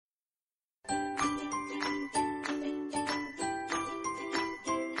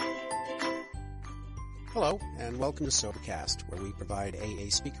Hello, and welcome to Sobercast, where we provide AA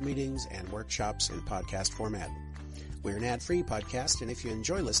speaker meetings and workshops in podcast format. We're an ad-free podcast, and if you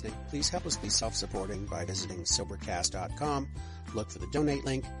enjoy listening, please help us be self-supporting by visiting Sobercast.com, look for the donate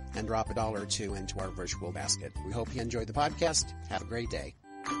link, and drop $1 or $2 into our virtual basket. We hope you enjoy the podcast. Have a great day.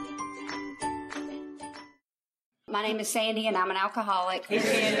 My name is Sandy, and I'm an alcoholic.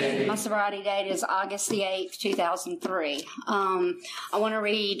 My sobriety date is August the 8th, 2003. I want to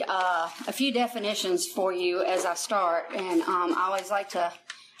read a few definitions for you as I start, and I always like to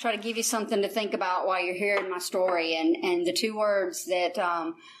try to give you something to think about while you're hearing my story. And the two words that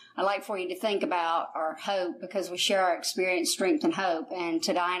I like for you to think about are hope, because we share our experience, strength, and hope. And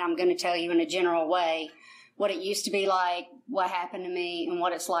tonight I'm going to tell you in a general way what it used to be like, what happened to me, and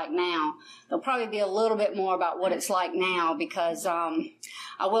what it's like now. There'll probably be a little bit more about what it's like now, because I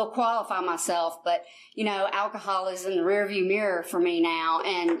will qualify myself, but, alcohol is in the rearview mirror for me now,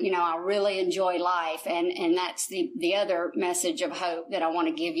 and, I really enjoy life, and that's the other message of hope that I want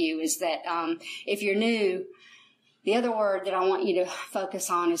to give you, is that if you're new, the other word that I want you to focus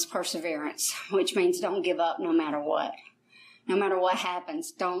on is perseverance, which means don't give up no matter what. No matter what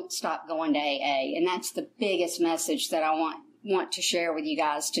happens, don't stop going to AA. And that's the biggest message that I want to share with you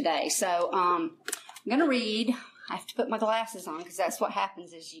guys today. So I'm going to read. I have to put my glasses on because that's what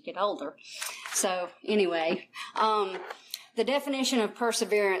happens as you get older. So anyway, the definition of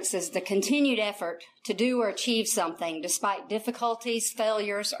perseverance is the continued effort to do or achieve something despite difficulties,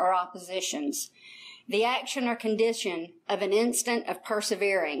 failures, or oppositions. The action or condition of an instant of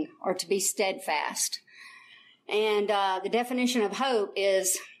persevering, or to be steadfast. And the definition of hope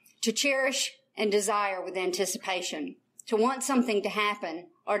is to cherish and desire with anticipation, to want something to happen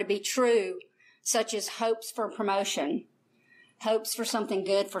or to be true, such as hopes for promotion, hopes for something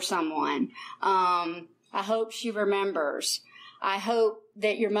good for someone. I hope she remembers. I hope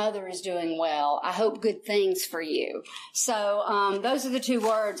that your mother is doing well. I hope good things for you. So those are the two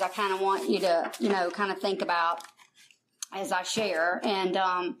words I kind of want you to, kind of think about as I share. And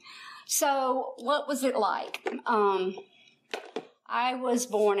so what was it like? I was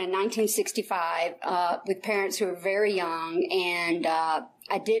born in 1965 with parents who were very young, and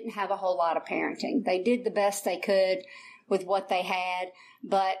I didn't have a whole lot of parenting. They did the best they could with what they had,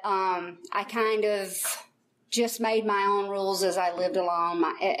 but I kind of just made my own rules as I lived along,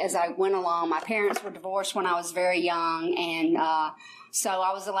 as I went along. My parents were divorced when I was very young, and so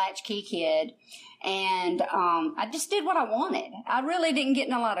I was a latchkey kid. And I just did what I wanted. I really didn't get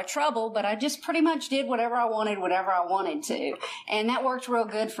in a lot of trouble, but I just pretty much did whatever I wanted to. And that worked real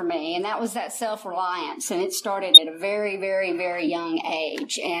good for me. And that was that self-reliance. And it started at a very, very, very young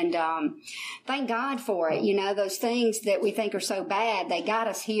age. And thank God for it. Those things that we think are so bad, they got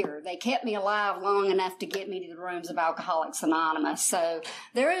us here. They kept me alive long enough to get me to the rooms of Alcoholics Anonymous. So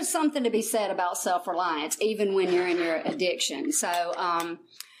there is something to be said about self-reliance, even when you're in your addiction. So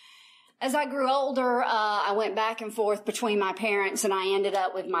as I grew older, I went back and forth between my parents, and I ended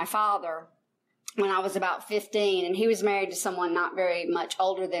up with my father when I was about 15, and he was married to someone not very much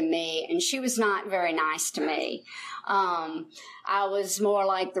older than me, and she was not very nice to me. I was more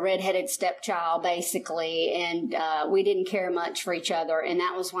like the redheaded stepchild, basically, and we didn't care much for each other, and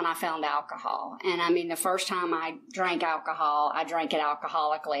that was when I found alcohol. And I mean, the first time I drank alcohol, I drank it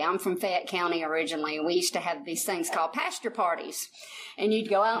alcoholically. I'm from Fayette County originally, and we used to have these things called pasture parties. And you'd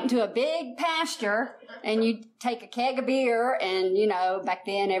go out into a big pasture, and you'd take a keg of beer, and, back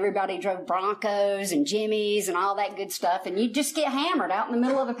then everybody drove Broncos and Jimmies and all that good stuff, and you'd just get hammered out in the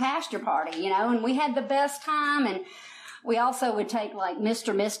middle of a pasture party, and we had the best time. And we also would take like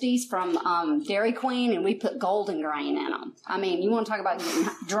Mr. Misty's from Dairy Queen, and we put Golden Grain in them. I mean, you want to talk about getting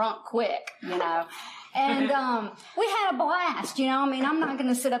drunk quick, And we had a blast, I'm not going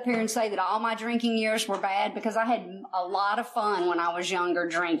to sit up here and say that all my drinking years were bad, because I had a lot of fun when I was younger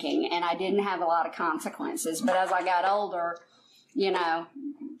drinking, and I didn't have a lot of consequences. But as I got older,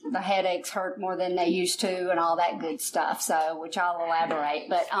 the headaches hurt more than they used to and all that good stuff, which I'll elaborate.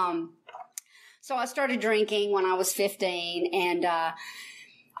 But so I started drinking when I was 15, and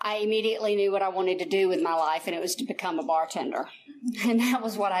I immediately knew what I wanted to do with my life, and it was to become a bartender. And that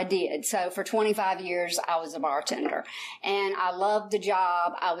was what I did. So for 25 years, I was a bartender. And I loved the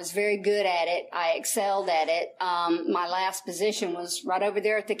job. I was very good at it. I excelled at it. My last position was right over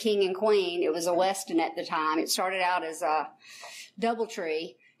there at the King and Queen. It was a Weston at the time. It started out as a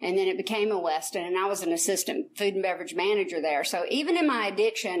DoubleTree, and then it became a Weston, and I was an assistant food and beverage manager there. So even in my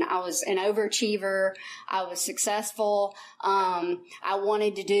addiction, I was an overachiever. I was successful. I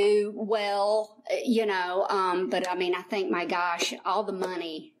wanted to do well, but I mean, I think, my gosh, all the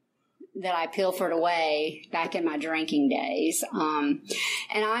money that I pilfered away back in my drinking days. And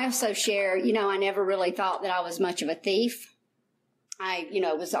I also share, I never really thought that I was much of a thief. I,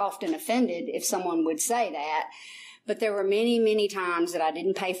 was often offended if someone would say that. But there were many, many times that I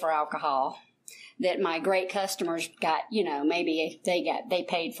didn't pay for alcohol, that my great customers got, maybe they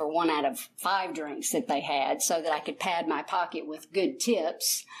paid for 1 out of 5 drinks that they had so that I could pad my pocket with good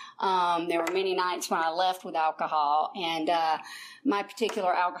tips. There were many nights when I left with alcohol, and my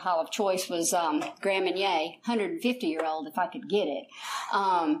particular alcohol of choice was Grand Marnier, 150-year-old if I could get it.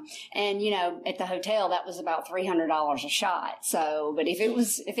 And at the hotel that was about $300 a shot. So, but if it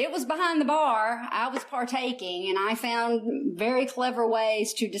was behind the bar, I was partaking, and I found very clever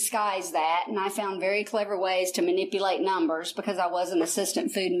ways to disguise that, and I found very clever ways to manipulate numbers because I was an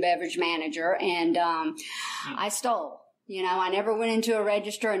assistant food and beverage manager, and I stole. I never went into a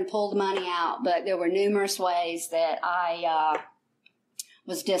register and pulled money out, but there were numerous ways that I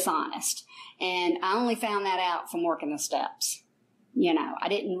was dishonest. And I only found that out from working the steps. I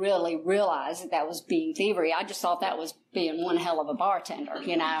didn't really realize that was being thievery. I just thought that was being one hell of a bartender,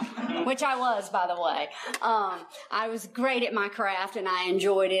 which I was, by the way. I was great at my craft, and I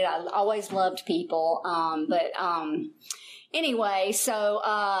enjoyed it. I always loved people. Anyway,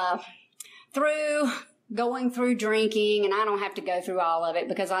 so going through drinking, and I don't have to go through all of it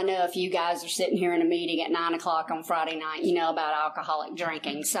because I know if you guys are sitting here in a meeting at 9 o'clock on Friday night, you know about alcoholic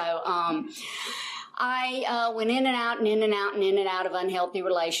drinking. So I went in and out and in and out and in and out of unhealthy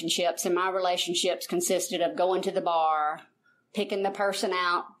relationships, and my relationships consisted of going to the bar, picking the person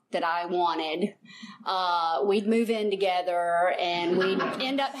out that I wanted. We'd move in together, and we'd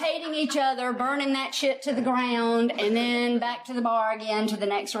end up hating each other, burning that shit to the ground, and then back to the bar again to the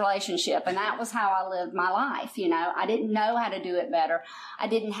next relationship. And that was how I lived my life. I didn't know how to do it better. I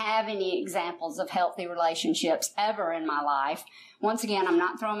didn't have any examples of healthy relationships ever in my life. Once again, I'm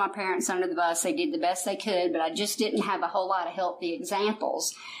not throwing my parents under the bus. They did the best they could, but I just didn't have a whole lot of healthy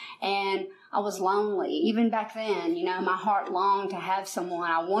examples. And I was lonely. Even back then, my heart longed to have someone.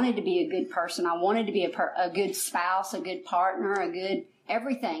 I wanted to be a good person. I wanted to be a good spouse, a good partner, a good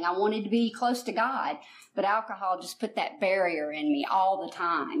everything. I wanted to be close to God. But alcohol just put that barrier in me all the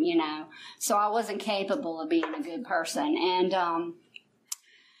time, So I wasn't capable of being a good person. And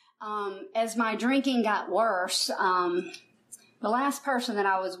as my drinking got worse, the last person that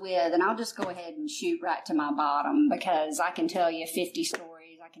I was with, and I'll just go ahead and shoot right to my bottom because I can tell you 50 stories.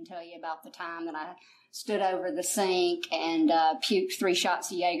 I can tell you about the time that I stood over the sink and puked 3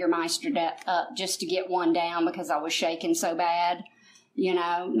 shots of Jägermeister up just to get one down because I was shaking so bad.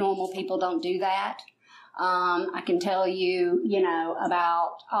 Normal people don't do that. I can tell you,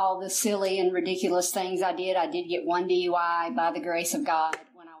 about all the silly and ridiculous things I did. I did get 1 DUI by the grace of God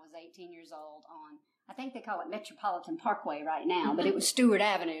when I was 18 years old on, I think they call it Metropolitan Parkway right now, but it was Stewart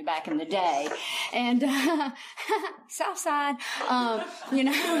Avenue back in the day. And South Side, so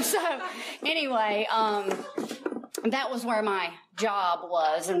anyway, that was where my job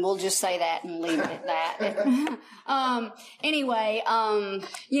was, and we'll just say that and leave it at that.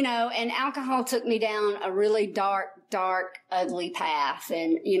 And alcohol took me down a really dark, ugly path.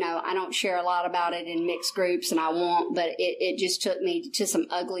 And, I don't share a lot about it in mixed groups, and I won't, but it just took me to some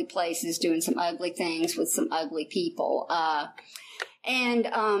ugly places, doing some ugly things with some ugly people. My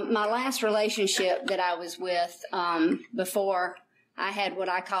last relationship that I was with, before I had what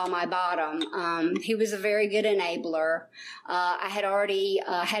I call my bottom. He was a very good enabler. I had already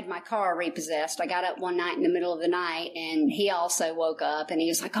had my car repossessed. I got up one night in the middle of the night, and he also woke up, and he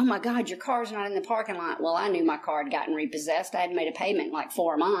was like, "Oh my God, your car's not in the parking lot." Well, I knew my car had gotten repossessed. I hadn't made a payment in like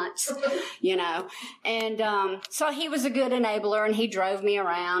 4 months, And so he was a good enabler, and he drove me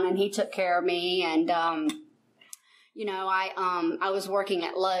around, and he took care of me, and I was working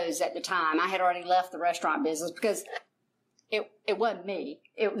at Lowe's at the time. I had already left the restaurant business because it wasn't me.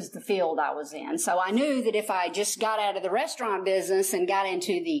 It was the field I was in. So I knew that if I just got out of the restaurant business and got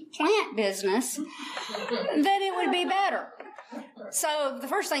into the plant business, that it would be better. So the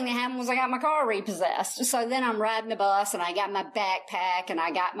first thing that happened was I got my car repossessed. So then I'm riding the bus, and I got my backpack, and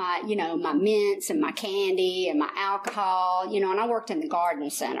I got my, my mints and my candy and my alcohol, and I worked in the garden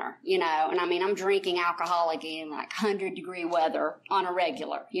center, and I'm drinking alcoholic in like 100-degree weather on a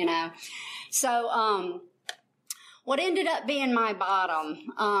regular, So, what ended up being my bottom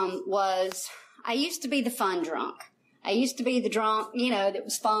was I used to be the fun drunk. I used to be the drunk, that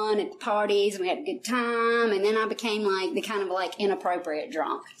was fun at the parties, and we had a good time. And then I became like the kind of like inappropriate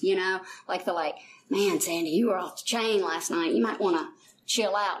drunk, man, Sandy, you were off the chain last night. You might want to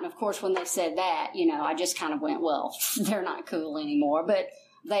chill out. And of course, when they said that, I just kind of went, well, they're not cool anymore. But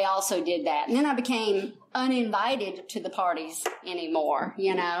they also did that. And then I became uninvited to the parties anymore,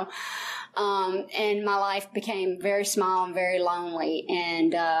 you know. And my life became very small and very lonely.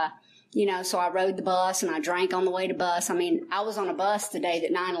 And, you know, so I rode the bus and I drank on the way to bus. I mean, I was on a bus the day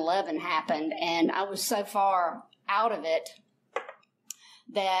that 9/11 happened, and I was so far out of it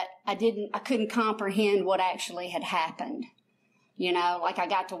that I couldn't comprehend what actually had happened. You know, like I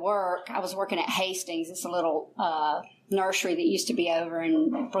got to work. I was working at Hastings. It's a little nursery that used to be over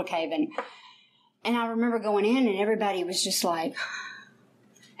in Brookhaven. And I remember going in and everybody was just like,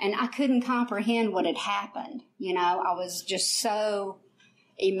 and I couldn't comprehend what had happened. You know, I was just so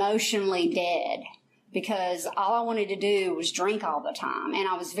emotionally dead because all I wanted to do was drink all the time. And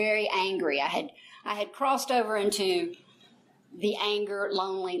I was very angry. I had crossed over into the anger,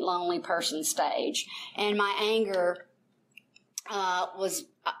 lonely person stage. And my anger was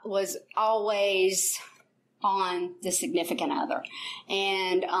always on the significant other.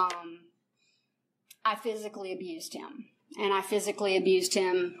 And I physically abused him. And I physically abused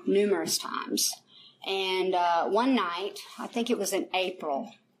him numerous times. And one night, I think it was in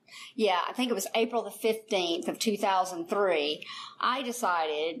April. Yeah, I think it was April the 15th of 2003. I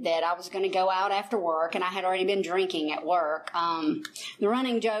decided that I was going to go out after work, and I had already been drinking at work. The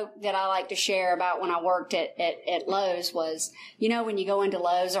running joke that I like to share about when I worked at Lowe's was, you know, when you go into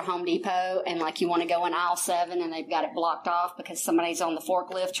Lowe's or Home Depot and like you want to go in aisle 7 and they've got it blocked off because somebody's on the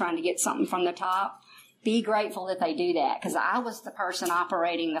forklift trying to get something from the top. Be grateful that they do that, because I was the person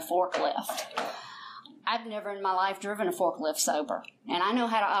operating the forklift. I've never in my life driven a forklift sober, and I know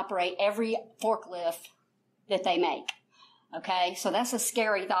how to operate every forklift that they make. Okay, so that's a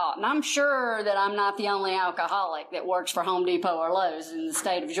scary thought, and I'm sure that I'm not the only alcoholic that works for Home Depot or Lowe's in the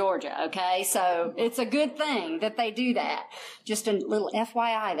state of Georgia. Okay, so it's a good thing that they do that. Just a little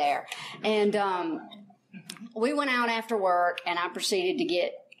FYI there. And we went out after work, and I proceeded to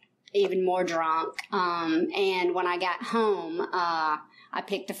get even more drunk. And when I got home, I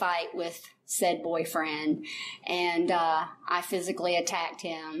picked a fight with said boyfriend, and I physically attacked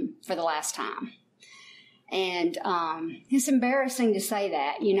him for the last time. And it's embarrassing to say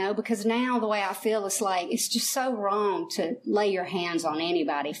that, you know, because now the way I feel is like it's just so wrong to lay your hands on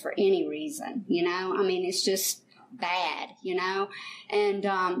anybody for any reason, you know. I mean, it's just bad, you know, and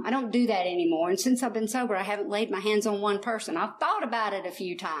I don't do that anymore. And since I've been sober, I haven't laid my hands on one person. I've thought about it a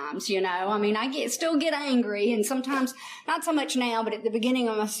few times, you know. I mean, I still get angry, and sometimes, not so much now, but at the beginning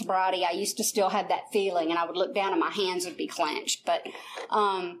of my sobriety, I used to still have that feeling, and I would look down and my hands would be clenched. But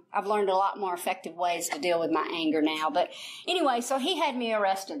I've learned a lot more effective ways to deal with my anger now. But anyway, so he had me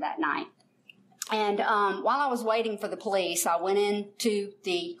arrested that night. And while I was waiting for the police, I went into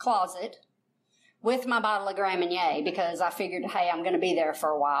the closet with my bottle of Grand Marnier, because I figured, hey, I'm going to be there for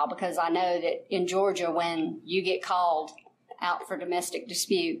a while, because I know that in Georgia, when you get called out for domestic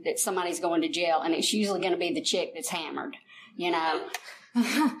dispute, that somebody's going to jail, and it's usually going to be the chick that's hammered, you know.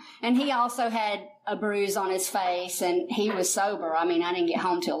 And he also had a bruise on his face, and he was sober. I mean, I didn't get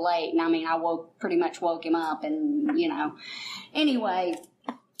home till late, and I mean, I pretty much woke him up, and, you know. Anyway,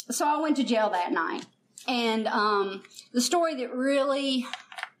 so I went to jail that night. And the story that really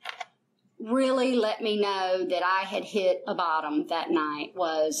let me know that I had hit a bottom that night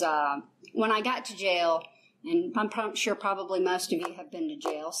was when I got to jail, and I'm sure probably most of you have been to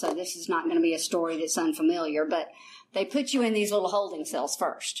jail, so this is not going to be a story that's unfamiliar, but they put you in these little holding cells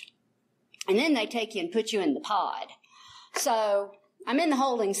first, and then they take you and put you in the pod. So I'm in the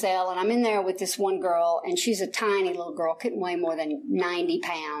holding cell, and I'm in there with this one girl, and she's a tiny little girl, couldn't weigh more than 90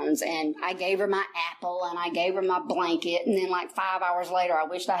 pounds, and I gave her my apple, and I gave her my blanket, and then like 5 hours later, I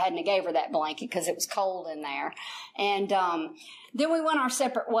wished I hadn't gave her that blanket because it was cold in there. And then we went our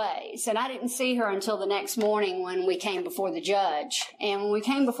separate ways, and I didn't see her until the next morning when we came before the judge. And when we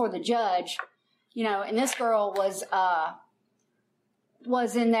came before the judge, you know, and this girl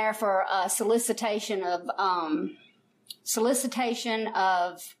was in there for solicitation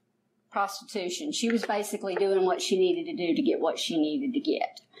of prostitution. She was basically doing what she needed to do to get what she needed to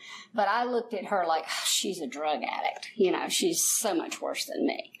get. But I looked at her like, she's a drug addict. You know, she's so much worse than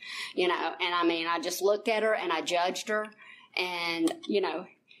me. You know, and I mean, I just looked at her and I judged her. And, you know,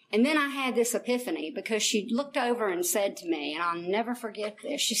 and then I had this epiphany, because she looked over and said to me, and I'll never forget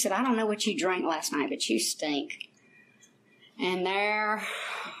this, she said, I don't know what you drank last night, but you stink. And there,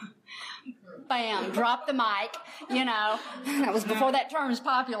 bam, dropped the mic, you know. That was before that term was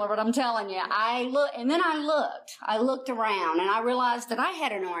popular, but I'm telling you, I looked around, and I realized that I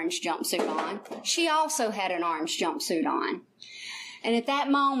had an orange jumpsuit on. She also had an orange jumpsuit on. And at that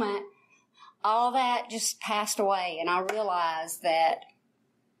moment, all that just passed away, and I realized that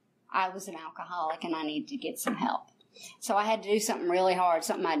I was an alcoholic and I needed to get some help. So I had to do something really hard,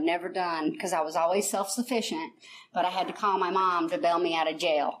 something I'd never done, because I was always self-sufficient, but I had to call my mom to bail me out of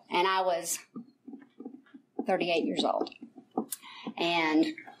jail. And I was 38 years old. And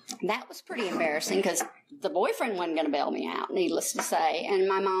that was pretty embarrassing, because the boyfriend wasn't going to bail me out, needless to say. And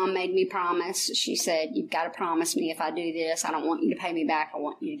my mom made me promise. She said, you've got to promise me if I do this, I don't want you to pay me back. I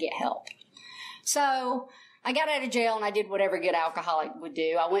want you to get help. So I got out of jail, and I did what every good alcoholic would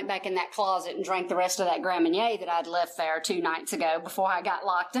do. I went back in that closet and drank the rest of that Grand Marnier that I'd left there 2 nights ago before I got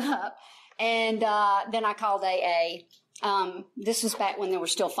locked up. And then I called AA. This was back when there were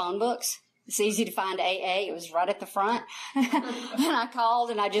still phone books. It's easy to find AA. It was right at the front. And I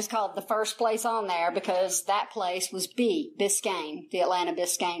called, and I just called the first place on there, because that place was Biscayne, the Atlanta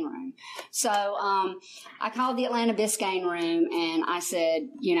Biscayne room. So I called the Atlanta Biscayne room, and I said,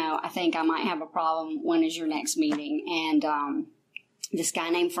 I think I might have a problem. When is your next meeting? And this guy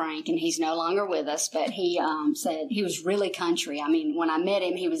named Frank, and he's no longer with us, but he said he was really country. I mean, when I met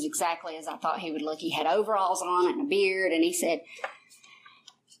him, he was exactly as I thought he would look. He had overalls on and a beard, and he said,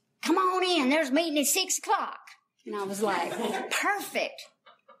 come on in, there's a meeting at 6 o'clock. And I was like, perfect.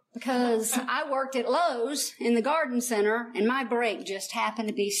 Because I worked at Lowe's in the garden center, and my break just happened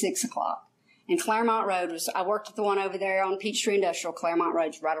to be 6 o'clock. And Claremont Road I worked at the one over there on Peachtree Industrial. Claremont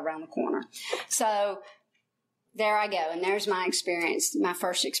Road's right around the corner. So there I go. And there's my experience, my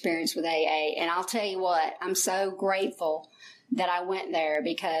first experience with AA. And I'll tell you what, I'm so grateful that I went there,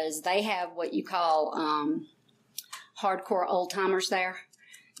 because they have what you call hardcore old timers there.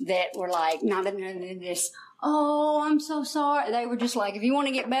 That were like, not in this, oh, I'm so sorry. They were just like, if you want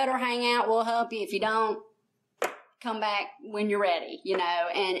to get better, hang out, we'll help you. If you don't, come back when you're ready,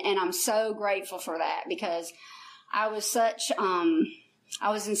 and I'm so grateful for that, because I was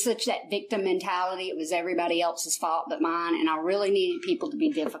in such that victim mentality. It was everybody else's fault but mine, and I really needed people to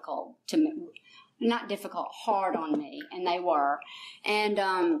be difficult to me, not difficult, hard on me, and they were. And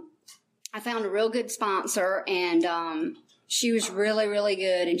I found a real good sponsor, and she was really, really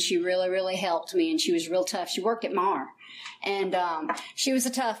good, and she really, really helped me, and she was real tough. She worked at Mar, and she was a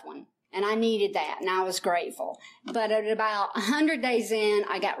tough one, and I needed that, and I was grateful. But at about 100 days in,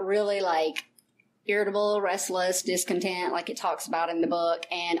 I got really, irritable, restless, discontent, like it talks about in the book,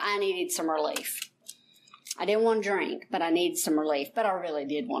 and I needed some relief. I didn't want to drink, but I needed some relief. But I really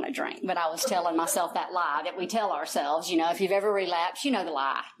did want to drink. But I was telling myself that lie that we tell ourselves, if you've ever relapsed, the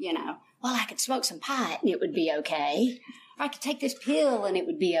lie, well, I could smoke some pot and it would be okay. Or I could take this pill and it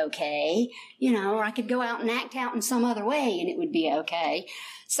would be okay, or I could go out and act out in some other way and it would be okay.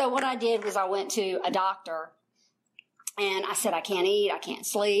 So what I did was I went to a doctor, and I said, I can't eat, I can't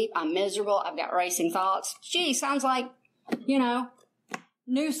sleep, I'm miserable, I've got racing thoughts. Gee, sounds like,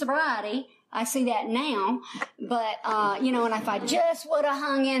 new sobriety. I see that now, but, and if I just would have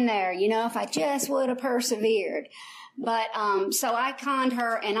hung in there, if I just would have persevered. But, so I conned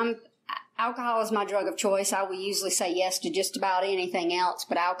her, and alcohol is my drug of choice. I would usually say yes to just about anything else,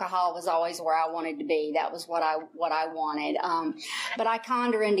 but alcohol was always where I wanted to be. That was what I wanted. But I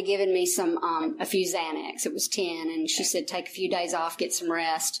conned her into giving me a few Xanax. It was 10, and she said, take a few days off, get some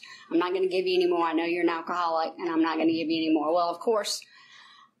rest. I'm not going to give you any more. I know you're an alcoholic, and I'm not going to give you any more. Well, of course,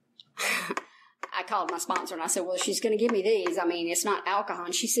 I called my sponsor and I said, well, she's going to give me these. I mean, it's not alcohol.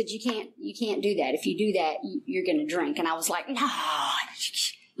 And she said, you can't do that. If you do that, you're going to drink. And I was like, no,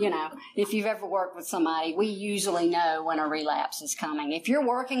 if you've ever worked with somebody, we usually know when a relapse is coming. If you're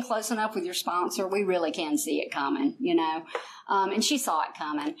working close enough with your sponsor, we really can see it coming, and she saw it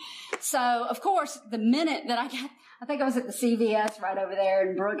coming. So, of course, the minute that I think I was at the CVS right over there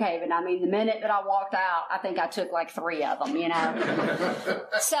in Brookhaven. I mean, the minute that I walked out, I think I took 3 of them,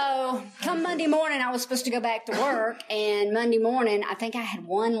 So, come Monday morning, I was supposed to go back to work, and Monday morning, I think I had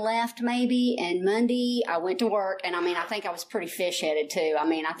 1 left maybe, and Monday, I went to work, and I think I was pretty fish-headed too.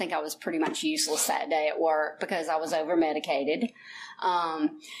 I think I was pretty much useless that day at work because I was over-medicated.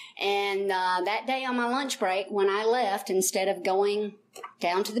 That day on my lunch break, when I left, instead of going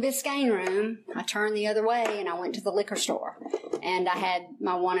down to the Biscayne room, I turned the other way and I went to the liquor store, and I had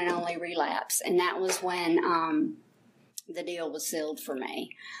my one and only relapse. And that was when, the deal was sealed for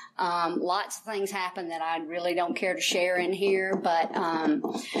me. Lots of things happened that I really don't care to share in here, but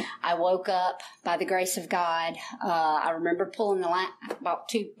I woke up by the grace of God. I remember pulling about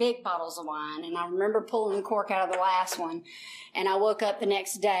 2 big bottles of wine, and I remember pulling the cork out of the last one. And I woke up the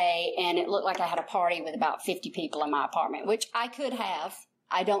next day, and it looked like I had a party with about 50 people in my apartment, which I could have.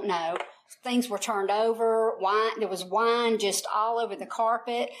 I don't know. Things were turned over. There was wine just all over the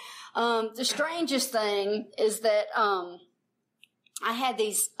carpet. The strangest thing is that I had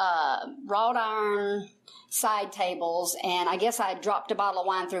these wrought iron side tables, and I guess I had dropped a bottle of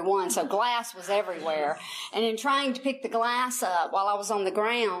wine through one, so glass was everywhere. And in trying to pick the glass up while I was on the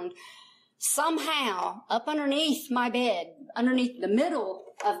ground, somehow up underneath my bed, underneath the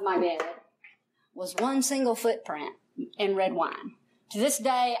middle of my bed, was one single footprint in red wine. To this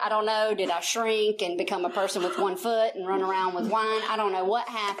day, I don't know, did I shrink and become a person with 1 foot and run around with wine? I don't know what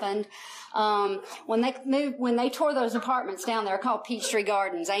happened. When they tore those apartments down, they're called Peachtree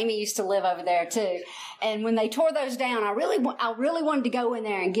Gardens. Amy used to live over there too. And when they tore those down, I really wanted to go in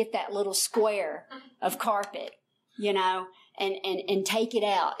there and get that little square of carpet, you know, and take it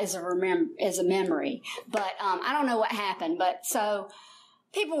out as a memory. But, I don't know what happened. But so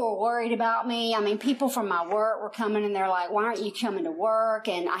people were worried about me. I mean, people from my work were coming and they're like, why aren't you coming to work?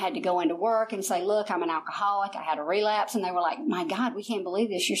 And I had to go into work and say, look, I'm an alcoholic. I had a relapse. And they were like, my God, we can't believe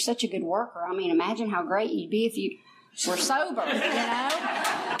this. You're such a good worker. I mean, imagine how great you'd be if you were sober, you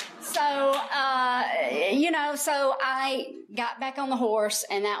know? So I got back on the horse,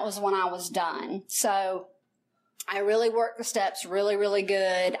 and that was when I was done. So I really worked the steps really, really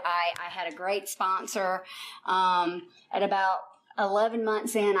good. I had a great sponsor. At about 11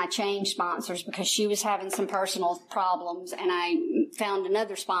 months in, I changed sponsors because she was having some personal problems, and I found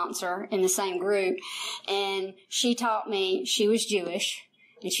another sponsor in the same group, and she taught me, she was Jewish,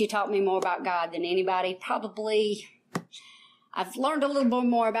 and she taught me more about God than anybody probably. I've learned a little bit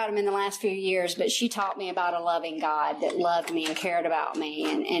more about him in the last few years, but she taught me about a loving God that loved me and cared about me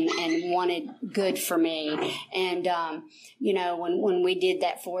and wanted good for me. And, when we did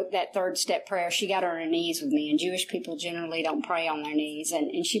that third step prayer, she got on her knees with me, and Jewish people generally don't pray on their knees.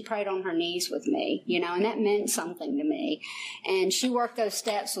 And she prayed on her knees with me, and that meant something to me. And she worked those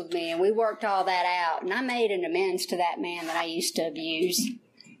steps with me, and we worked all that out. And I made an amends to that man that I used to abuse.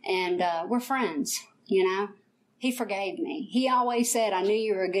 And, we're friends, He forgave me. He always said, I knew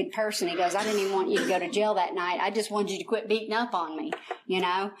you were a good person. He goes, I didn't even want you to go to jail that night. I just wanted you to quit beating up on me,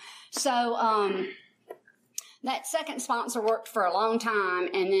 So, that second sponsor worked for a long time.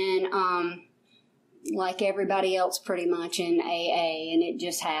 And then, like everybody else pretty much in AA, and it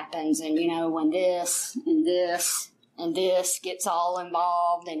just happens. And, when this and this and this gets all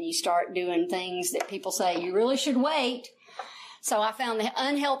involved and you start doing things that people say you really should wait. So I found the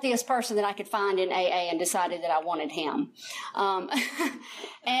unhealthiest person that I could find in AA and decided that I wanted him.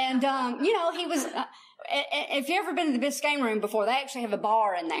 He was, if you've ever been to the Biscayne room before, they actually have a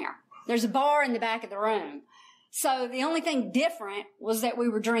bar in there. There's a bar in the back of the room. So the only thing different was that we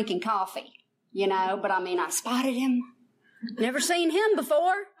were drinking coffee, but I spotted him. Never seen him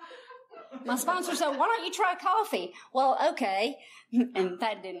before. My sponsor said, why don't you try coffee? Well, okay. And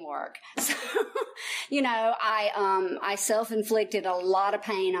that didn't work. So, I self-inflicted a lot of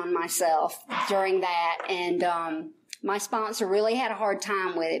pain on myself during that. And, my sponsor really had a hard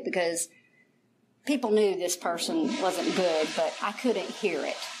time with it because people knew this person wasn't good, but I couldn't hear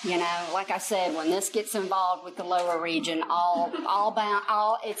it. Like I said, when this gets involved with the lower region,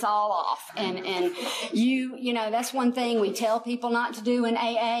 it's all off. And that's one thing we tell people not to do in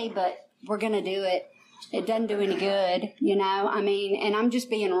AA, but we're going to do it. It doesn't do any good, and I'm just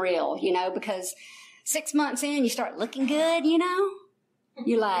being real, because 6 months in, you start looking good,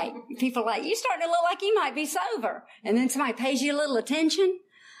 people are like, you starting to look like you might be sober. And then somebody pays you a little attention.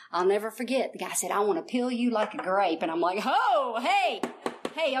 I'll never forget. The guy said, I want to peel you like a grape. And I'm like, oh, hey,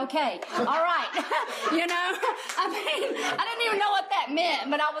 okay, all right. I didn't even know what that meant,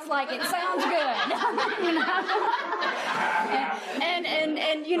 but I was like, it sounds good.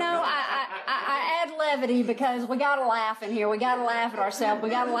 I add levity because we got to laugh in here. We got to laugh at ourselves. We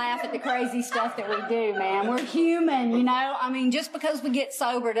got to laugh at the crazy stuff that we do, man. We're human, just because we get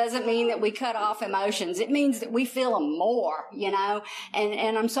sober doesn't mean that we cut off emotions. It means that we feel them more,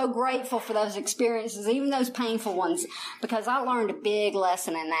 and I'm so grateful for those experiences, even those painful ones, because I learned a big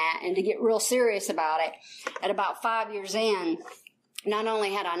lesson in that. And to get real serious about it, at about 5 years in, not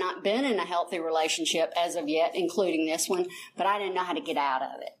only had I not been in a healthy relationship as of yet, including this one, but I didn't know how to get out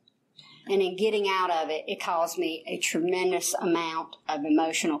of it. And in getting out of it, it caused me a tremendous amount of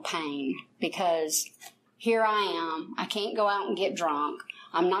emotional pain because here I am. I can't go out and get drunk.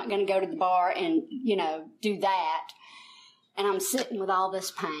 I'm not going to go to the bar and, do that. And I'm sitting with all this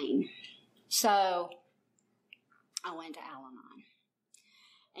pain. So I went to al-anon.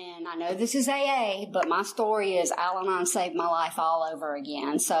 And I know this is AA, but my story is Al-Anon saved my life all over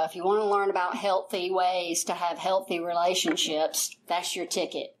again. So if you want to learn about healthy ways to have healthy relationships, that's your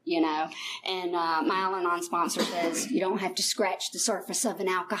ticket, you know. And my Al-Anon sponsor says you don't have to scratch the surface of an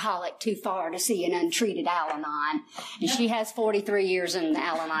alcoholic too far to see an untreated Al-Anon. And she has 43 years in the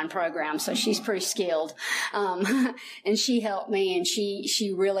Al-Anon program, so she's pretty skilled. And she helped me, and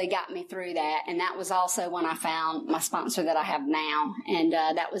she really got me through that. And that was also when I found my sponsor that I have now. And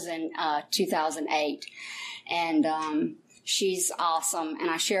that was in 2008. And she's awesome. And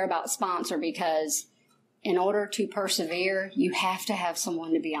I share about sponsor because in order to persevere, you have to have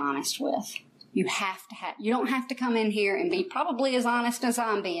someone to be honest with. You don't have to come in here and be probably as honest as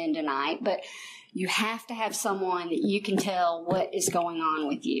I'm being tonight, but you have to have someone that you can tell what is going on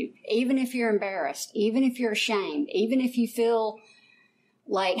with you. Even if you're embarrassed, even if you're ashamed, even if you feel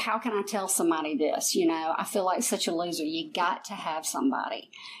like, how can I tell somebody this? You know, I feel like such a loser. You got to have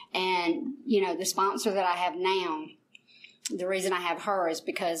somebody. And, you know, the sponsor that I have now, the reason I have her is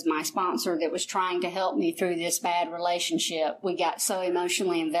because my sponsor that was trying to help me through this bad relationship, we got so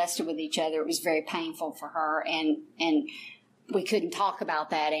emotionally invested with each other. It was very painful for her, and we couldn't talk about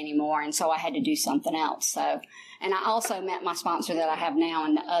that anymore. And so I had to do something else. So, and I also met my sponsor that I have now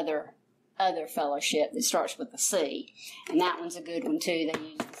in the other fellowship that starts with a C. And that one's a good one too. They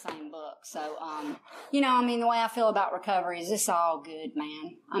use the same book. So, you know, I mean, the way I feel about recovery is it's all good,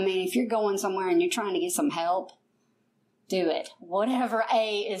 man. I mean, if you're going somewhere and you're trying to get some help, do it. Whatever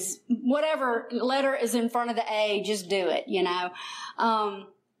letter is in front of the A, just do it, you know.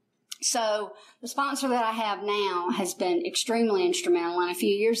 So the sponsor that I have now has been extremely instrumental. And a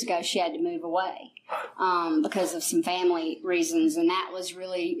few years ago, she had to move away because of some family reasons. And that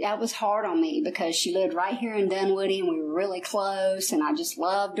was hard on me because she lived right here in Dunwoody and we were really close and I just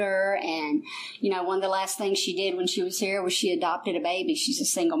loved her. And, you know, one of the last things she did when she was here was she adopted a baby. She's a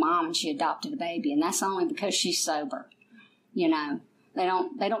single mom and she adopted a baby. And that's only because she's sober. You know, they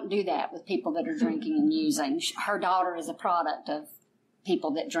don't do that with people that are drinking and using. Her daughter is a product of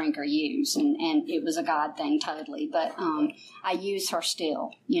people that drink or use, and it was a God thing totally. But I use her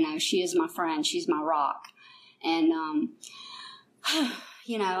still. You know, she is my friend. She's my rock. And,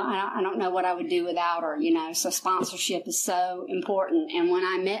 you know, I don't know what I would do without her, you know. So sponsorship is so important. And when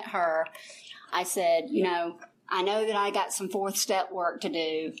I met her, I said, you know that I got some fourth step work to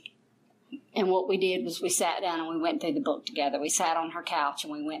do. And what we did was we sat down and we went through the book together. We sat on her couch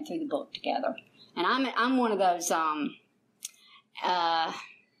and we went through the book together. And I'm one of those, I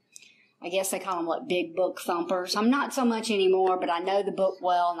guess they call them like big book thumpers. I'm not so much anymore, but I know the book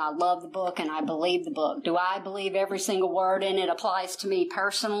well and I love the book and I believe the book. Do I believe every single word in it applies to me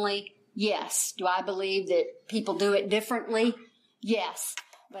personally? Yes. Do I believe that people do it differently? Yes.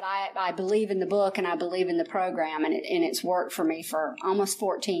 But I believe in the book and I believe in the program, and it's worked for me for almost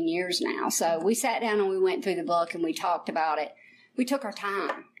 14 years now. So we sat down and we went through the book and we talked about it. We took our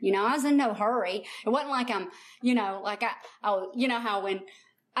time. You know, I was in no hurry. It wasn't like I'm, you know, like you know how when,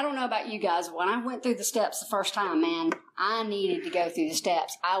 I don't know about you guys, when I went through the steps the first time, man, I needed to go through the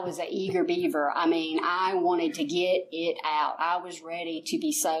steps. I was an eager beaver. I mean, I wanted to get it out. I was ready to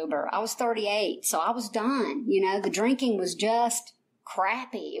be sober. I was 38, so I was done. You know, the drinking was just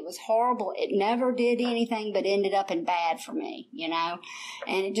crappy. It was horrible. It never did anything but ended up in bad for me, you know,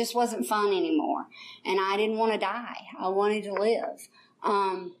 and it just wasn't fun anymore. And I didn't want to die. I wanted to live.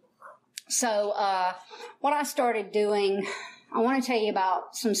 So what I started doing, I want to tell you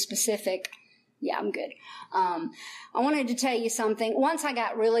about some specific, yeah, I'm good. I wanted to tell you something. Once I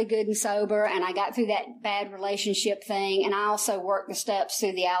got really good and sober and I got through that bad relationship thing, and I also worked the steps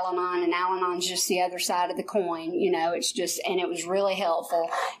through the Al-Anon, and Al-Anon's just the other side of the coin, you know, it's just, and it was really helpful.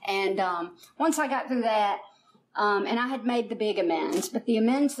 And once I got through that, and I had made the big amends, but the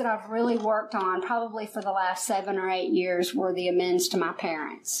amends that I've really worked on probably for the last 7 or 8 years were the amends to my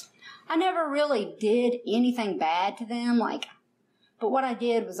parents. I never really did anything bad to them, but what I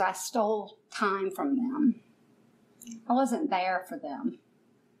did was I stole time from them. I wasn't there for them.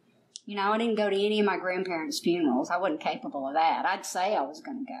 You know, I didn't go to any of my grandparents' funerals. I wasn't capable of that. I'd say I was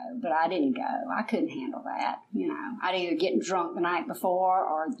going to go, but I didn't go. I couldn't handle that. You know, I'd either get drunk the night before,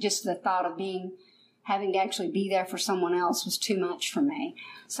 or just the thought of having to actually be there for someone else was too much for me.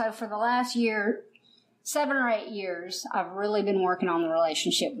 So for the last 7 or 8 years, I've really been working on the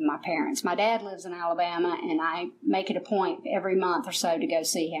relationship with my parents. My dad lives in Alabama, and I make it a point every month or so to go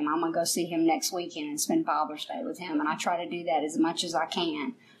see him. I'm going to go see him next weekend and spend Father's Day with him, and I try to do that as much as I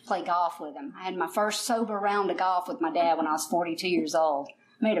can, play golf with him. I had my first sober round of golf with my dad when I was 42 years old.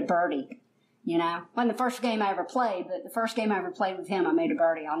 I made a birdie, you know. Wasn't the first game I ever played, but the first game I ever played with him, I made a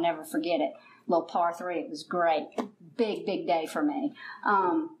birdie. I'll never forget it. Little par 3. It was great. big, big day for me.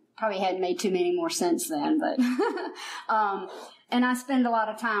 Probably hadn't made too many more since then, but, and I spend a lot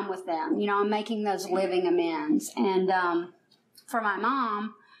of time with them. You know, I'm making those living amends. And, for my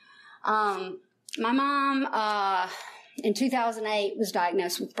mom, in 2008 was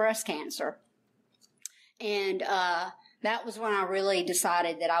diagnosed with breast cancer. And, that was when I really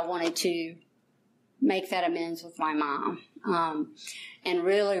decided that I wanted to make that amends with my mom, and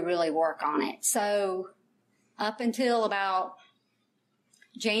really, really work on it. So up until about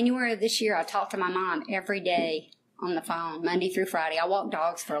January of this year, I talked to my mom every day on the phone, Monday through Friday. I walk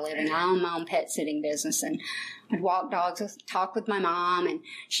dogs for a living. I own my own pet sitting business, and I'd walk dogs, talk with my mom, and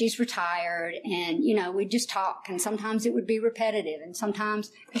she's retired, and, you know, we'd just talk, and sometimes it would be repetitive, and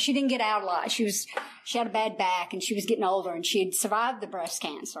sometimes, because she didn't get out a lot. She had a bad back, and she was getting older, and she had survived the breast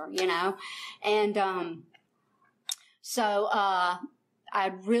cancer, you know, and, so, I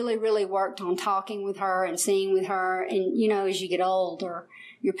really, really worked on talking with her and seeing with her, and, you know, as you get older,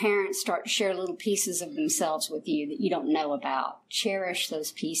 your parents start to share little pieces of themselves with you that you don't know about. Cherish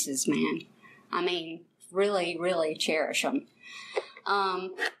those pieces, man. I mean, really, really cherish them.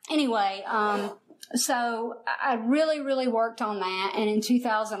 Anyway, so I really, really worked on that. And in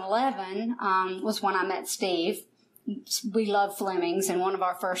 2011 was when I met Steve. We love Fleming's, and one of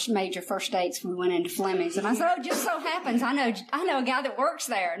our major first dates, we went into Fleming's, and I said, "Oh, just so happens I know a guy that works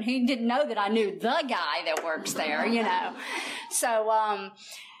there," and he didn't know that I knew the guy that works there, you know. So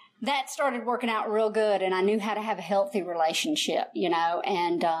that started working out real good, and I knew how to have a healthy relationship, you know.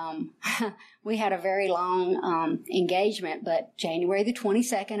 And we had a very long engagement, but January the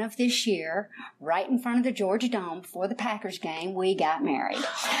 22nd of this year, right in front of the Georgia Dome before the Packers game, we got married.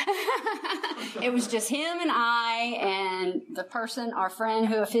 It was just him and I and the person, our friend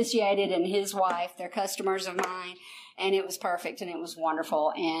who officiated, and his wife. They're customers of mine. And it was perfect, and it was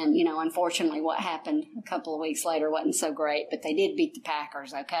wonderful. And, you know, unfortunately what happened a couple of weeks later wasn't so great, but they did beat the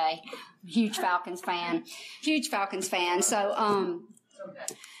Packers, okay? Huge Falcons fan. So,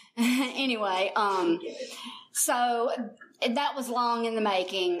 anyway, so that was long in the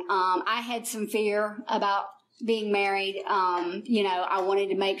making. I had some fear about being married. You know, I wanted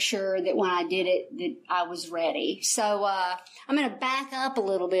to make sure that when I did it, that I was ready. So, I'm going to back up a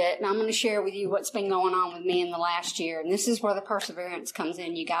little bit, and I'm going to share with you what's been going on with me in the last year. And this is where the perseverance comes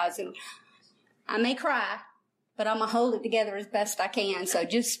in, you guys. And I may cry, but I'm going to hold it together as best I can. So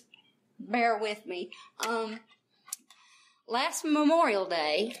just bear with me. Last Memorial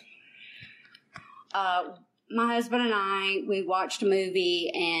Day, my husband and I, we watched a movie,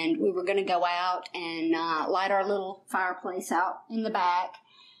 and we were going to go out and light our little fireplace out in the back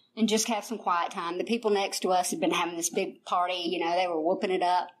and just have some quiet time. The people next to us had been having this big party. You know, they were whooping it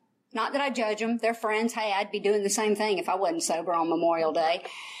up. Not that I judge them. They're friends. Hey, I'd be doing the same thing if I wasn't sober on Memorial Day.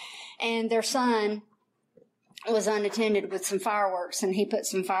 And their son was unattended with some fireworks, and he put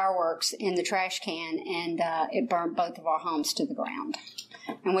some fireworks in the trash can, and it burned both of our homes to the ground.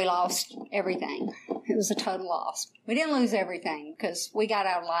 And we lost everything. It was a total loss. We didn't lose everything because we got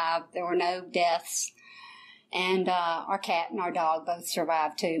out alive. There were no deaths. And our cat and our dog both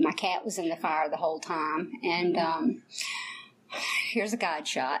survived too. My cat was in the fire the whole time. And here's a guide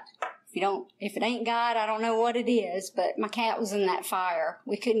shot. If it ain't God, I don't know what it is, but my cat was in that fire.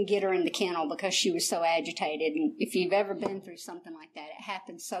 We couldn't get her in the kennel because she was so agitated. And if you've ever been through something like that, it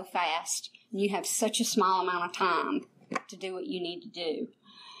happens so fast. And you have such a small amount of time to do what you need to do.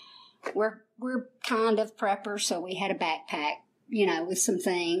 We're kind of preppers, so we had a backpack, you know, with some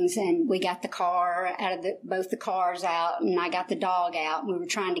things, and we got the car out of both the cars out, and I got the dog out, and we were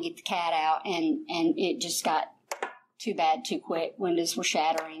trying to get the cat out, and it just got too bad too quick. Windows were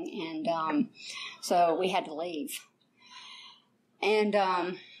shattering, and so we had to leave. And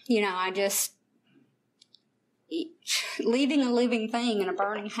you know, leaving a living thing in a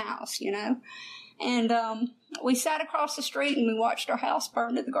burning house, you know. And we sat across the street and we watched our house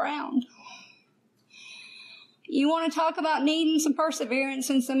burn to the ground. You want to talk about needing some perseverance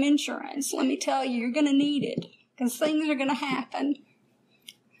and some insurance? Let me tell you, you're going to need it, because things are going to happen.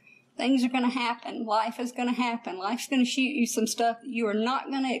 Things are going to happen. Life is going to happen. Life's going to shoot you some stuff that you are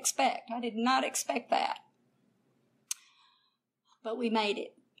not going to expect. I did not expect that. But we made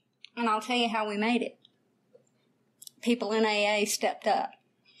it. And I'll tell you how we made it. People in AA stepped up.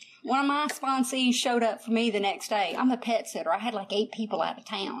 One of my sponsees showed up for me the next day. I'm a pet sitter. I had like 8 people out of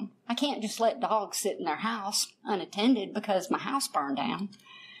town. I can't just let dogs sit in their house unattended because my house burned down.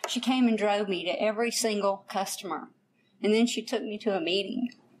 She came and drove me to every single customer. And then she took me to a meeting.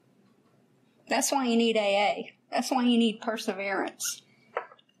 That's why you need AA. That's why you need perseverance.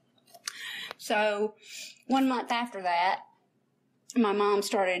 So 1 month after that, my mom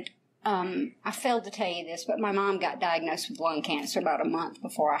started I failed to tell you this, but my mom got diagnosed with lung cancer about a month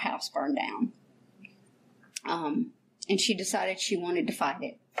before our house burned down. And she decided she wanted to fight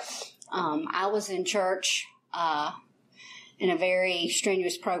it. I was in church in a very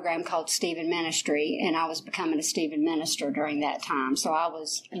strenuous program called Stephen Ministry, and I was becoming a Stephen minister during that time. So I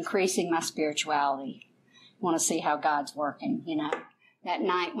was increasing my spirituality. Want to see how God's working, you know. That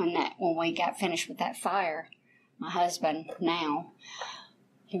night when we got finished with that fire, my husband now,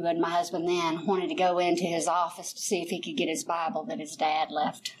 he wasn't my husband then, wanted to go into his office to see if he could get his Bible that his dad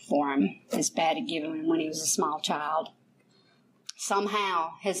left for him. His dad had given him when he was a small child.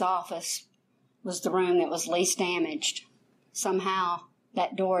 Somehow his office was the room that was least damaged. Somehow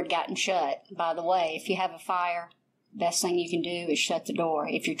that door had gotten shut. By the way, if you have a fire, best thing you can do is shut the door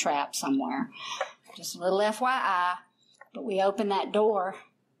if you're trapped somewhere. Just a little FYI. But we opened that door,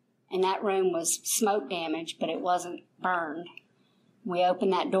 and that room was smoke damaged, but it wasn't burned. We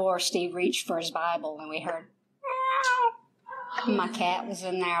opened that door, Steve reached for his Bible, and we heard, meow. My cat was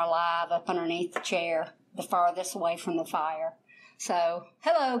in there alive up underneath the chair, the farthest away from the fire. So,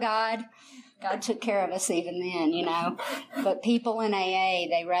 hello, God. God took care of us even then, you know. But people in AA,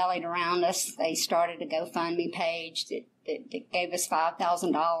 they rallied around us. They started a GoFundMe page that gave us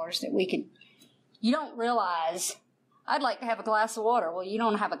 $5,000 that we could. You don't realize, I'd like to have a glass of water. Well, you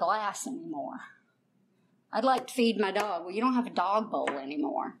don't have a glass anymore. I'd like to feed my dog. Well, you don't have a dog bowl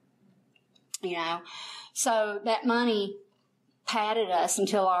anymore. You know. So that money padded us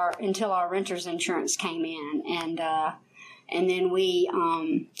until our renter's insurance came in, and then we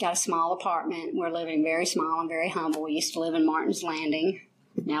got a small apartment. We're living very small and very humble. We used to live in Martin's Landing.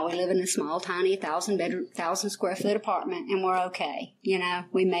 Now we live in a small, tiny 1,000 square foot apartment, and we're okay. You know,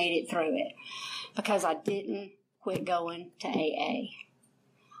 we made it through it because I didn't quit going to AA.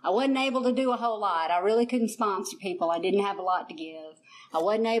 I wasn't able to do a whole lot. I really couldn't sponsor people. I didn't have a lot to give. I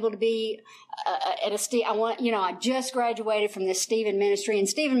wasn't able to be at a I just graduated from this Stephen Ministry, and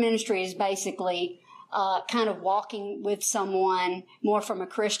Stephen Ministry is basically kind of walking with someone more from a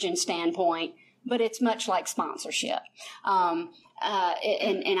Christian standpoint, but it's much like sponsorship. And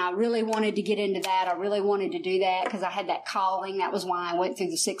I really wanted to get into that. I really wanted to do that because I had that calling. That was why I went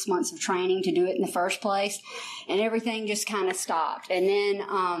through the 6 months of training to do it in the first place. And everything just kind of stopped. And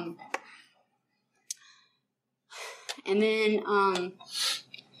then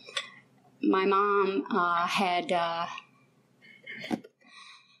my mom had,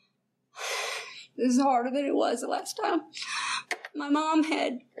 this is harder than it was the last time. My mom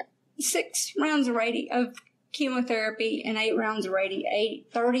had 6 rounds of chemotherapy and 38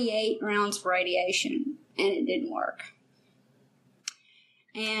 rounds of radiation, and it didn't work.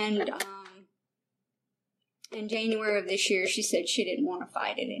 And in January of this year, she said she didn't want to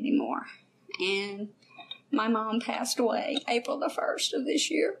fight it anymore. And my mom passed away April the 1st of this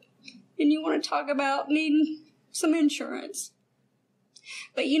year. And you want to talk about needing some insurance.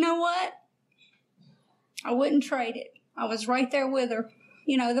 But you know what? I wouldn't trade it. I was right there with her.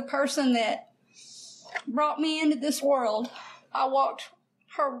 You know, the person that brought me into this world, I walked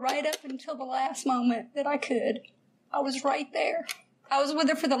her right up until the last moment that I could. I was right there. I was with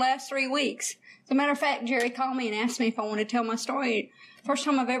her for the last 3 weeks. As a matter of fact, Jerry called me and asked me if I wanted to tell my story. First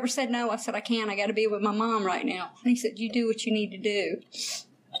time I've ever said no. I said, I can't. I got to be with my mom right now. And he said, you do what you need to do.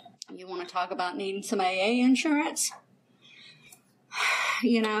 You want to talk about needing some AA insurance?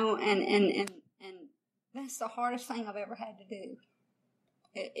 You know, and that's the hardest thing I've ever had to do.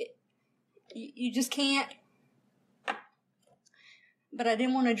 You just can't. But I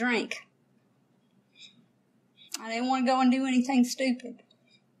didn't want to drink. I didn't want to go and do anything stupid.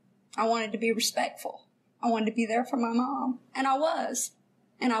 I wanted to be respectful. I wanted to be there for my mom. And I was.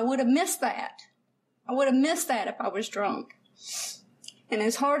 And I would have missed that. I would have missed that if I was drunk. And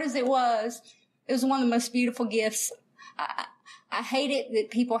as hard as it was one of the most beautiful gifts. I hate it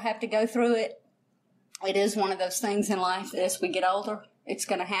that people have to go through it. It is one of those things in life that as we get older, it's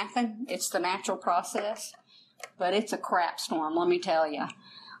going to happen. It's the natural process. But it's a crap storm, let me tell you.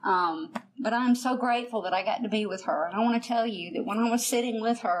 But I'm so grateful that I got to be with her. And I want to tell you that when I was sitting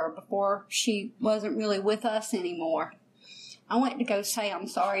with her before she wasn't really with us anymore, I went to go say I'm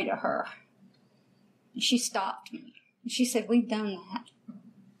sorry to her. And she stopped me. And she said, we've done that.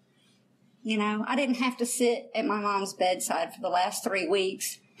 You know, I didn't have to sit at my mom's bedside for the last 3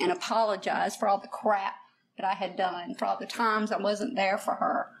 weeks and apologize for all the crap that I had done, for all the times I wasn't there for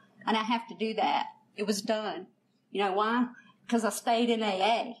her. And I have to do that. It was done. You know why? Because I stayed in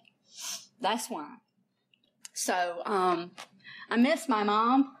AA. That's why. So, I miss my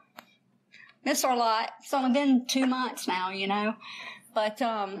mom. Miss her a lot. It's only been 2 months now, you know. But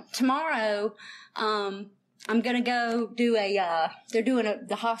tomorrow, I'm going to go do they're doing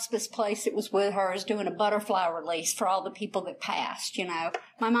the hospice place that was with her is doing a butterfly release for all the people that passed, you know.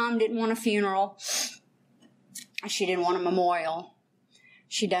 My mom didn't want a funeral. She didn't want a memorial.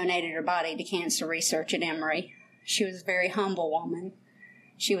 She donated her body to cancer research at Emory. She was a very humble woman.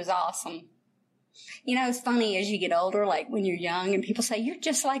 She was awesome. You know, it's funny as you get older, like when you're young and people say, you're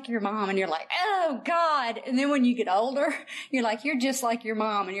just like your mom. And you're like, oh, God. And then when you get older, you're like, you're just like your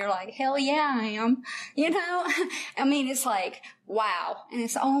mom. And you're like, hell yeah, I am. You know, I mean, it's like, wow. And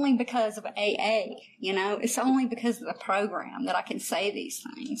it's only because of AA, you know, it's only because of the program that I can say these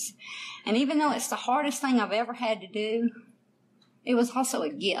things. And even though it's the hardest thing I've ever had to do, it was also a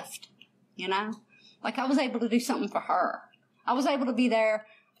gift, you know, like I was able to do something for her. I was able to be there.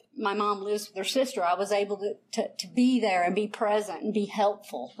 My mom lives with her sister. I was able to be there and be present and be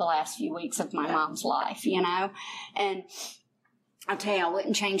helpful the last few weeks of my mom's life, you know. And I'll tell you, I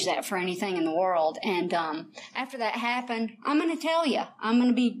wouldn't change that for anything in the world. And after that happened, I'm going to tell you, I'm going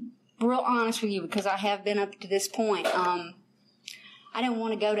to be real honest with you because I have been up to this point. I didn't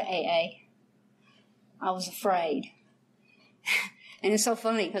want to go to AA. I was afraid. And it's so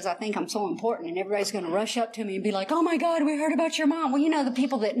funny because I think I'm so important and everybody's going to rush up to me and be like, oh, my God, we heard about your mom. Well, you know, the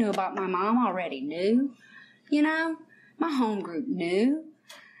people that knew about my mom already knew, you know. My home group knew.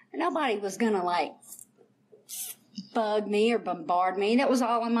 Nobody was going to, like, bug me or bombard me. That was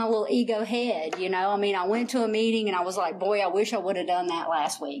all in my little ego head, you know. I mean, I went to a meeting and I was like, boy, I wish I would have done that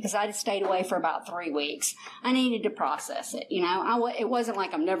last week because I just stayed away for about 3 weeks. I needed to process it, you know. It wasn't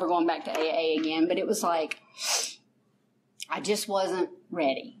like I'm never going back to AA again, but it was like I just wasn't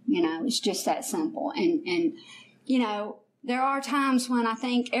ready, you know. It's just that simple. And you know, there are times when I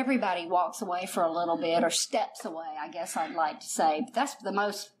think everybody walks away for a little bit or steps away, I guess I'd like to say. But that's the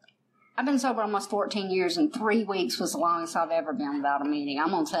most, I've been sober almost 14 years, and 3 weeks was the longest I've ever been without a meeting,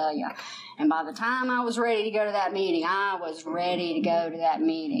 I'm going to tell you. And by the time I was ready to go to that meeting, I was ready to go to that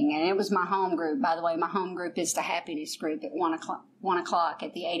meeting. And it was my home group. By the way, my home group is the happiness group at 1 o'clock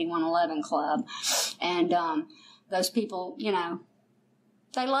at the 8111 Club. And those people, you know,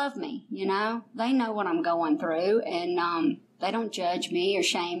 they love me, you know. They know what I'm going through, and they don't judge me or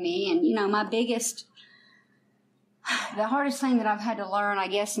shame me. And, you know, the hardest thing that I've had to learn, I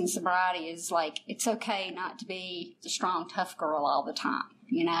guess, in sobriety is, like, it's okay not to be the strong, tough girl all the time,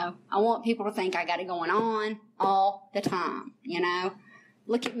 you know. I want people to think I got it going on all the time, you know.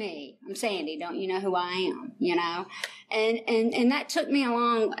 Look at me. I'm Sandy. Don't you know who I am, you know? And that took me a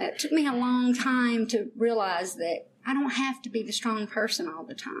long time to realize that I don't have to be the strong person all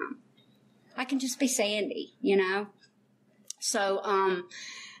the time. I can just be Sandy, you know? So,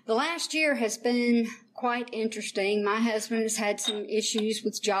 the last year has been quite interesting. My husband has had some issues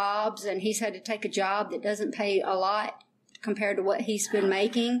with jobs, and he's had to take a job that doesn't pay a lot compared to what he's been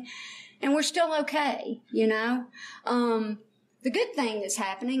making. And we're still okay, you know? The good thing that's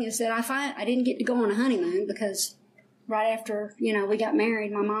happening is that I didn't get to go on a honeymoon because right after, you know, we got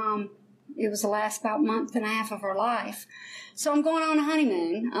married, my mom, it was the last about month and a half of her life. So I'm going on a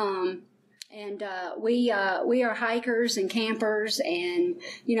honeymoon. And we are hikers and campers, and,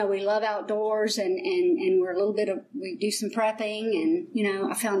 you know, we love outdoors, and we're a little bit of, we do some prepping, and, you know,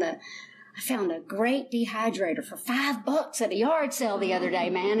 I found a great dehydrator for $5 at a yard sale the other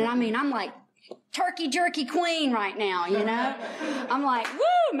day, man. And I mean, I'm like turkey jerky queen right now, you know. I'm like,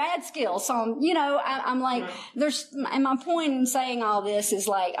 woo, mad skills. So, you know, I'm like, and my point in saying all this is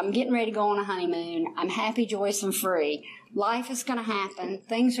like, I'm getting ready to go on a honeymoon. I'm happy, joyous, and free. Life is going to happen.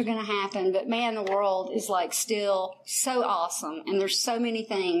 Things are going to happen. But man, the world is like still so awesome. And there's so many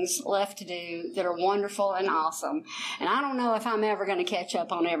things left to do that are wonderful and awesome. And I don't know if I'm ever going to catch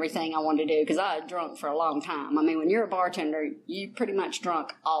up on everything I want to do because I was drunk for a long time. I mean, when you're a bartender, you pretty much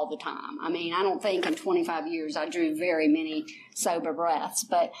drunk all the time. I mean, I don't think in 25 years I drew very many sober breaths.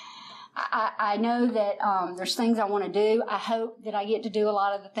 But I know that there's things I want to do. I hope that I get to do a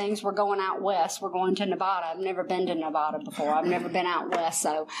lot of the things. We're going out west. We're going to Nevada. I've never been to Nevada before. I've never been out west.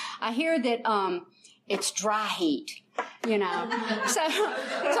 So I hear that it's dry heat, you know. So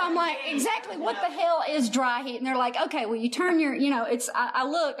I'm like, exactly what the hell is dry heat? And they're like, okay, well, you turn your, you know, I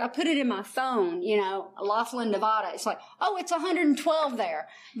looked, I put it in my phone, you know, Laughlin, Nevada. It's like, oh, it's 112 there,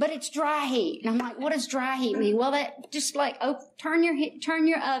 but it's dry heat. And I'm like, what does dry heat mean? Well, that just like, turn your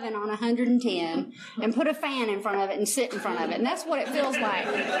oven on 110 and put a fan in front of it and sit in front of it. And that's what it feels like.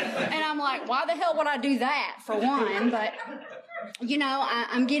 And I'm like, why the hell would I do that, for one? But you know,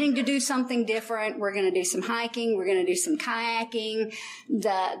 I'm getting to do something different. We're going to do some hiking. We're going to do some kayaking.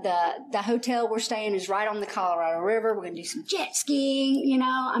 The hotel we're staying is right on the Colorado River. We're going to do some jet skiing. You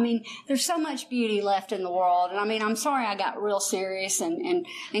know, I mean, there's so much beauty left in the world. And I mean, I'm sorry I got real serious and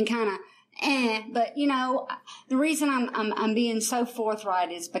kind of But the reason I'm being so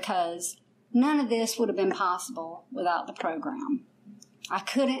forthright is because none of this would have been possible without the program. I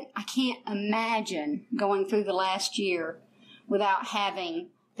can't imagine going through the last year without having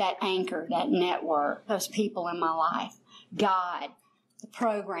that anchor, that network, those people in my life, God, the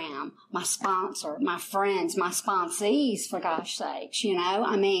program, my sponsor, my friends, my sponsees, for gosh sakes,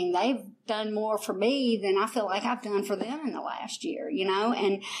 they've done more for me than I feel like I've done for them in the last year,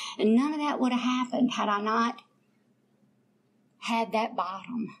 and none of that would have happened had I not had that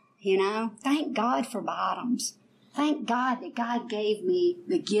bottom, Thank God for bottoms. Thank God that God gave me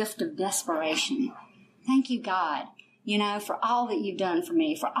the gift of desperation. Thank you, God, for all that you've done for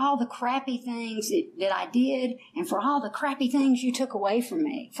me, for all the crappy things that I did, and for all the crappy things you took away from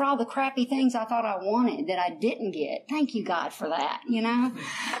me, for all the crappy things I thought I wanted that I didn't get. Thank you, God, for that, Man,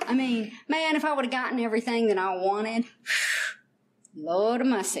 if I would have gotten everything that I wanted, Lord of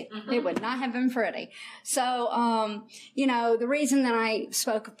mercy, it would not have been pretty. So, the reason that I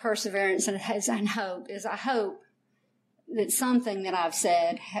spoke of perseverance and hope is I hope that something that I've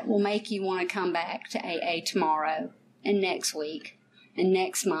said will make you want to come back to AA tomorrow and next week and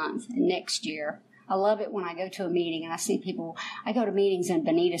next month and next year. I love it when I go to a meeting and I see people. I go to meetings in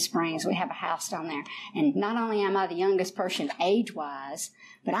Bonita Springs. We have a house down there. And not only am I the youngest person age-wise,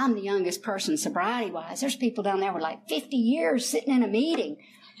 but I'm the youngest person sobriety-wise. There's people down there with like 50 years sitting in a meeting.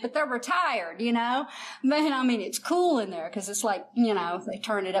 But they're retired, Man, it's cool in there because it's like, they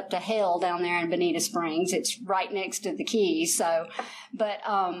turn it up to hell down there in Bonita Springs. It's right next to the Keys. So, but,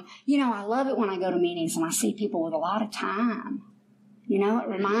 I love it when I go to meetings and I see people with a lot of time. It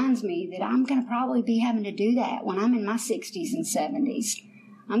reminds me that I'm going to probably be having to do that when I'm in my 60s and 70s.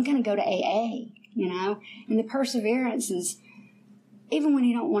 I'm going to go to AA, and the perseverance is, even when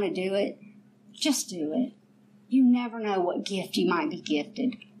you don't want to do it, just do it. You never know what gift you might be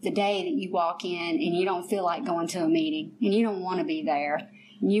gifted. The day that you walk in and you don't feel like going to a meeting and you don't want to be there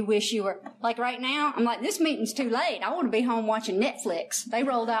and you wish you were, like right now, I'm like, this meeting's too late. I want to be home watching Netflix. They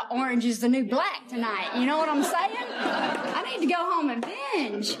rolled out Orange is the New Black tonight. You know what I'm saying? I need to go home and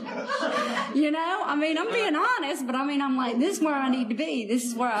binge. I'm being honest, but I'm like, this is where I need to be. This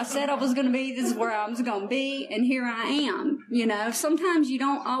is where I said I was going to be. This is where I was going to be. And here I am. Sometimes you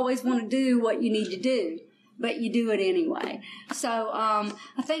don't always want to do what you need to do, but you do it anyway. So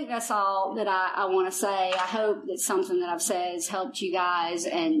I think that's all that I want to say. I hope that something that I've said has helped you guys.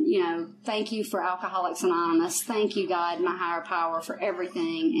 And, thank you for Alcoholics Anonymous. Thank you, God, my higher power, for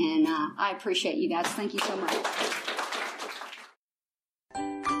everything. And I appreciate you guys. Thank you so much.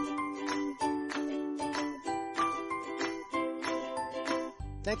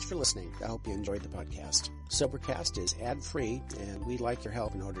 Thanks for listening. I hope you enjoyed the podcast. Sobercast is ad-free, and we'd like your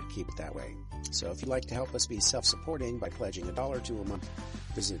help in order to keep it that way. So if you'd like to help us be self-supporting by pledging $1 or $2 a month,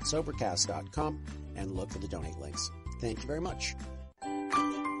 visit Sobercast.com and look for the donate links. Thank you very much.